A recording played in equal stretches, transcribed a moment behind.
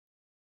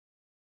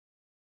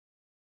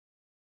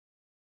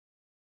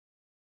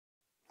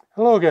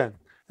Hello again.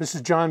 This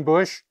is John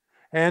Bush,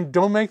 and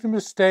don't make the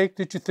mistake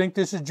that you think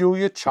this is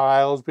Julia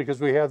Childs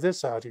because we have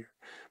this out here.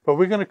 But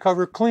we're going to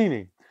cover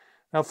cleaning.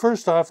 Now,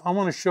 first off, I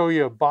want to show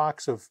you a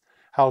box of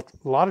how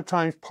a lot of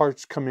times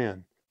parts come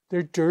in.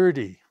 They're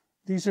dirty.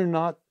 These are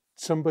not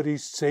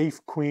somebody's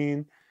safe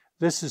queen.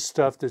 This is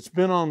stuff that's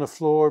been on the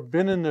floor,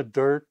 been in the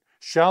dirt,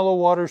 shallow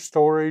water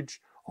storage,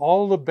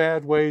 all the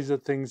bad ways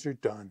that things are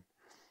done.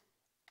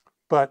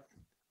 But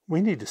we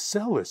need to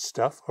sell this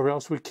stuff or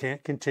else we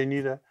can't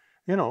continue to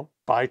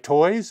buy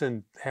toys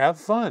and have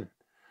fun.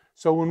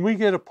 So when we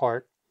get a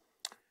part,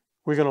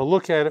 we're going to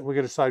look at it. We're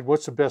going to decide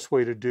what's the best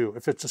way to do.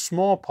 If it's a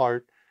small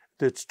part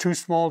that's too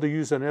small to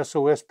use an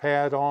SOS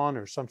pad on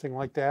or something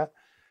like that,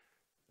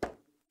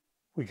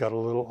 we got a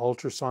little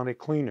ultrasonic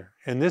cleaner.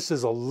 And this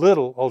is a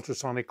little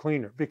ultrasonic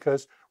cleaner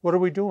because what are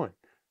we doing?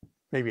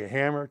 Maybe a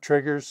hammer,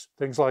 triggers,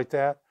 things like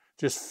that.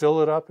 Just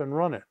fill it up and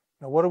run it.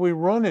 Now, what do we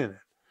run in it?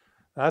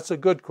 That's a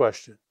good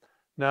question.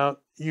 Now,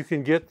 you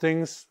can get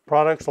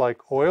products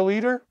like Oil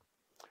Eater.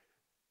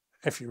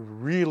 If you're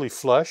really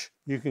flush,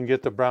 you can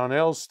get the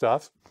Brownells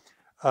stuff,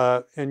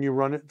 and you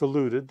run it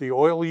diluted. The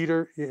Oil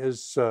Eater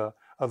is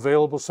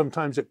available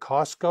sometimes at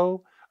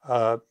Costco.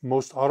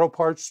 Most auto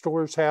parts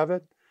stores have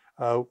it.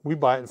 We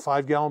buy it in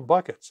 5-gallon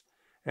buckets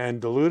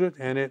and dilute it,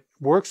 and it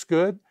works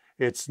good.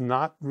 It's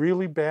not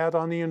really bad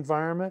on the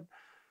environment.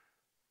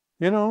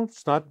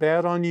 It's not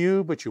bad on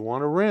you, but you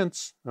want to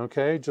rinse,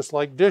 okay? Just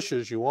like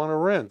dishes, you want to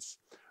rinse.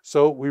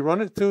 So we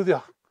run it through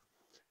the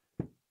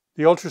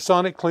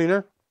ultrasonic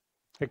cleaner.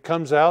 It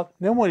comes out.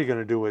 Then what are you going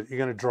to do with it? You're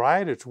going to dry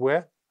it? It's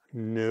wet?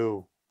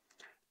 No.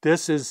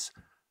 This is,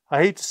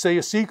 I hate to say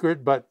a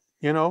secret, but,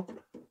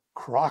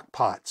 crock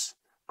pots.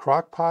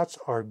 Crock pots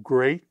are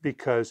great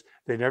because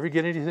they never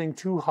get anything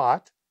too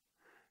hot.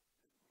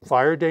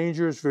 Fire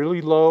danger is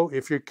really low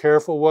if you're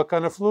careful what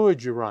kind of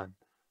fluid you run.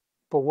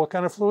 But what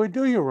kind of fluid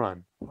do you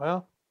run?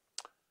 Well,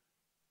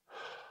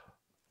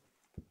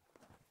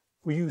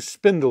 we use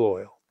spindle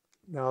oil.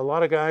 Now, a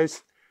lot of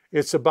guys,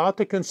 it's about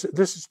this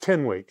is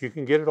 10 weight. You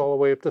can get it all the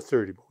way up to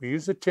 30, but we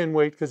use the 10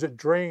 weight because it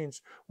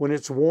drains. When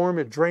it's warm,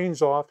 it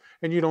drains off,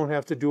 and you don't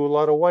have to do a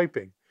lot of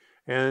wiping.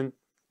 And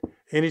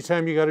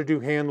anytime you got to do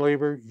hand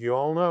labor, you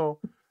all know,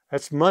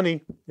 that's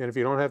money. And if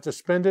you don't have to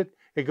spend it,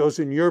 it goes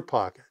in your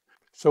pocket.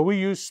 So we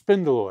use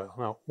spindle oil.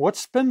 Now,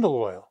 what's spindle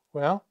oil?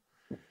 Well,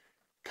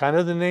 kind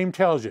of the name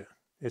tells you.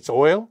 It's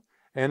oil,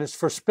 and it's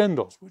for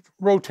spindles,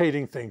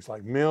 rotating things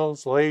like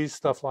mills, lathes,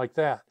 stuff like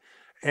that.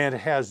 And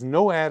it has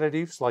no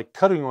additives like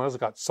cutting oils.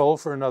 It's got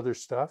sulfur and other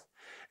stuff.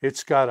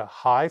 It's got a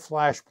high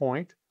flash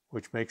point,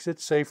 which makes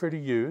it safer to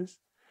use.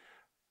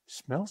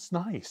 Smells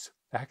nice.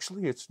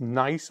 Actually, it's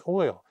nice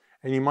oil.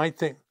 And you might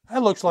think,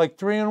 that looks like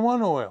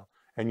 3-in-1 oil.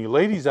 And you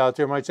ladies out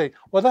there might say,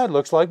 well, that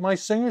looks like my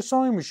Singer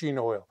sewing machine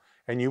oil.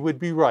 And you would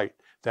be right.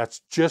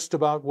 That's just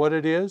about what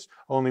it is.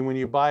 Only when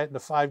you buy it in a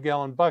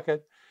 5-gallon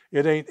bucket,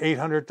 it ain't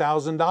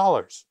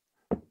 $800,000.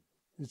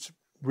 It's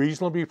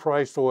reasonably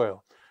priced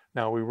oil.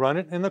 Now, we run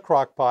it in the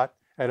crock pot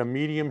at a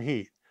medium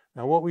heat.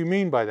 Now, what we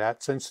mean by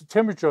that, since the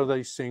temperature of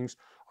these things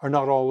are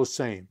not all the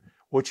same,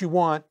 what you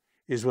want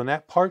is when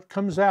that part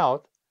comes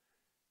out,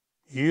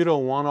 you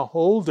don't want to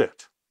hold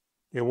it.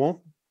 It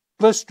won't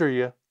blister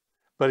you,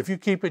 but if you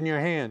keep it in your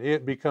hand,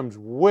 it becomes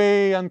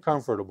way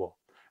uncomfortable.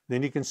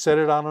 Then you can set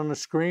it out on the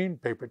screen,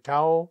 paper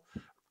towel,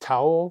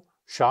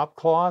 shop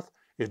cloth.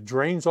 It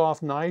drains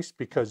off nice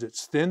because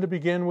it's thin to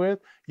begin with.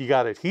 You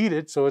got it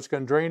heated, so it's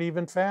going to drain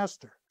even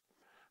faster.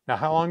 Now,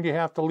 how long do you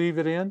have to leave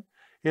it in?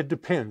 It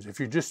depends. If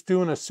you're just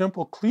doing a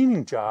simple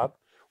cleaning job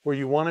where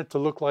you want it to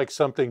look like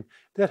something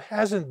that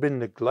hasn't been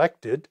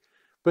neglected,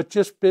 but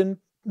just been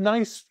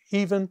nice,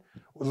 even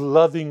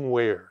loving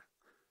wear,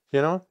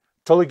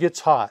 till it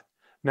gets hot.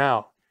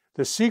 Now,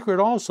 the secret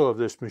also of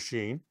this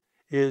machine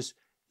is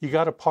you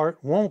got a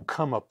part, won't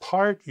come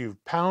apart.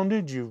 You've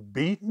pounded, you've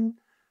beaten.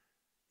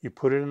 You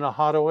put it in the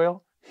hot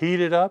oil,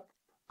 heat it up,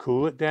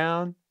 cool it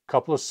down, a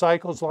couple of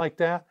cycles like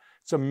that.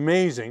 It's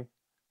amazing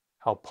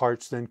how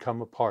parts then come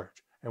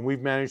apart. And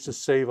we've managed to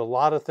save a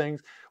lot of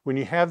things. When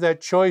you have that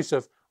choice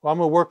of, well, I'm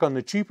going to work on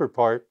the cheaper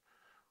part,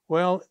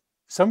 well,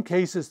 some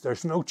cases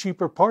there's no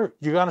cheaper part.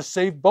 You got to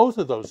save both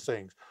of those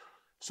things.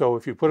 So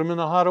if you put them in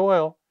the hot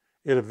oil,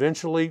 it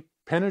eventually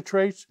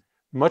penetrates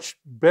much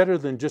better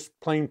than just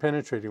plain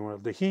penetrating oil.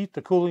 The heat,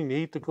 the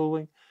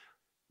cooling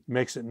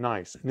makes it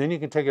nice. And then you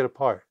can take it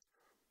apart.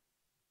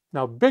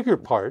 Now, bigger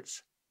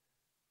parts,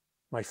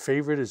 my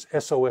favorite is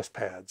SOS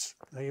pads.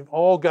 Now, you've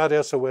all got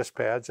SOS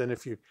pads, and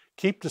if you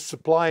keep the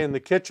supply in the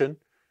kitchen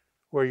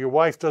where your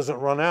wife doesn't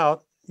run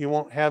out, you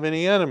won't have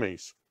any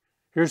enemies.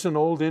 Here's an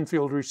old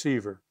infield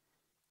receiver.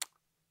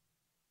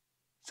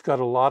 It's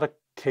got a lot of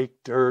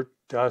cake, dirt,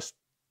 dust,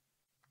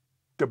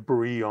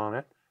 debris on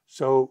it.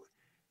 So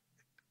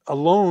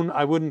alone,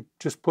 I wouldn't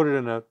just put it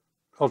in an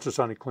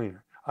ultrasonic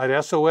cleaner.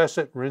 I'd SOS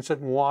it, rinse it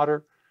in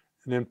water,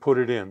 and then put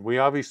it in. We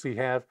obviously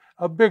have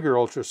a bigger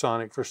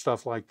ultrasonic for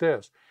stuff like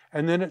this.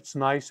 And then it's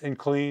nice and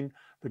clean.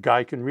 The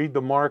guy can read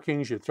the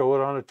markings. You throw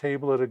it on a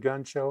table at a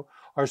gun show,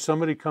 or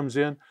somebody comes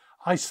in.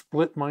 I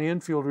split my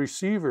infield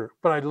receiver,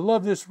 but I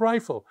love this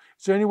rifle.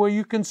 Is there any way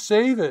you can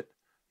save it?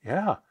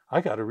 Yeah,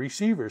 I got a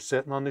receiver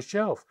sitting on the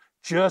shelf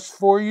just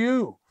for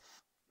you.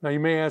 Now you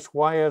may ask,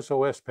 why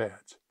SOS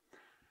pads?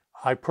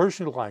 I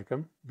personally like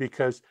them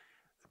because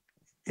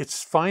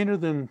it's finer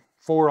than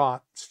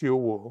 4/0 steel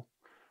wool.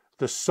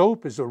 The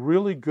soap is a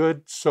really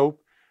good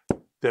soap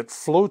that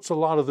floats a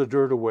lot of the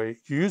dirt away.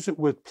 You use it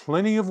with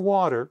plenty of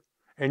water,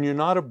 and you're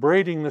not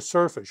abrading the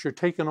surface. You're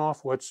taking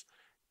off what's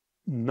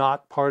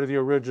not part of the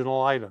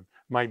original item.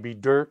 Might be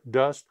dirt,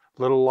 dust,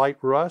 little light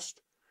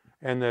rust,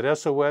 and that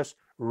SOS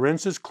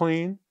rinses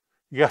clean.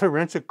 You got to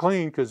rinse it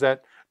clean because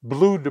that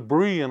blue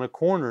debris in a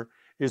corner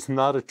is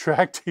not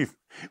attractive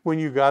when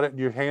you got it and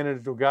you're handing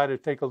it to a guy to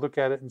take a look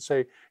at it and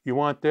say, you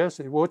want this?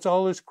 What's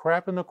all this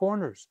crap in the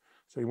corners?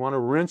 So you want to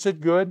rinse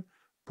it good,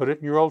 put it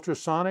in your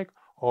ultrasonic,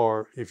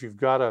 or if you've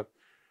got a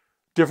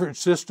different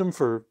system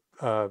for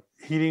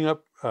heating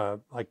up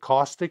like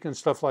caustic and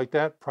stuff like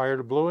that prior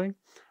to bluing,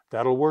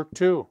 that'll work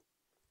too.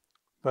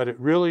 But it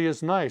really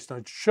is nice. Now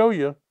to show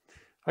you,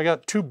 I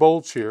got 2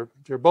 bolts here.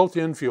 They're both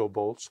infield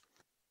bolts.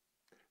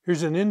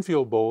 Here's an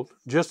infield bolt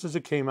just as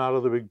it came out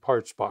of the big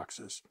parts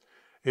boxes.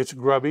 It's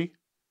grubby,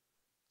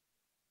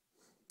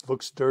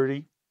 looks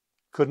dirty,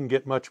 couldn't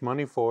get much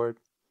money for it,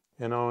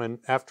 and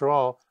after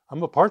all,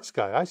 I'm a parts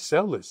guy. I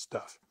sell this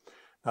stuff.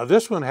 Now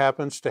this one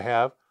happens to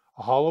have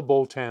a hollow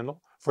bolt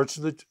handle for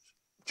the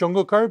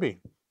jungle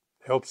carbine.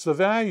 Helps the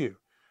value.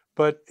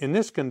 But in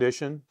this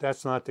condition,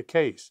 that's not the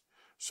case.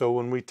 So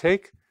when we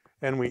take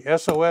and we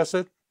SOS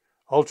it,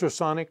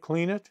 ultrasonic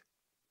clean it,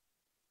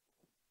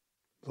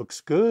 looks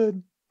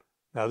good.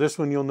 Now this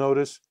one you'll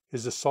notice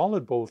is a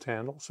solid bolt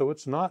handle, so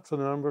it's not for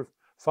the number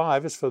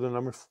 5, it's for the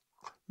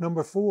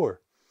number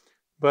 4.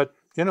 But,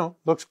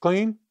 looks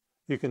clean,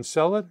 you can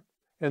sell it,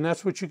 and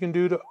that's what you can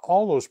do to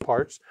all those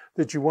parts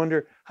that you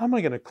wonder, how am I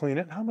going to clean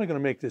it? How am I going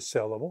to make this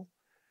sellable?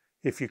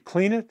 If you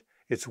clean it,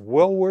 it's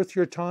well worth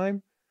your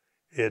time.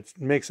 It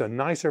makes a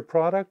nicer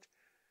product,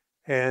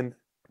 and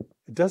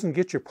it doesn't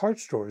get your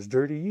parts stores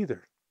dirty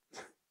either.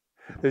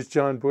 This is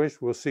John Bush.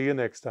 We'll see you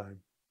next time.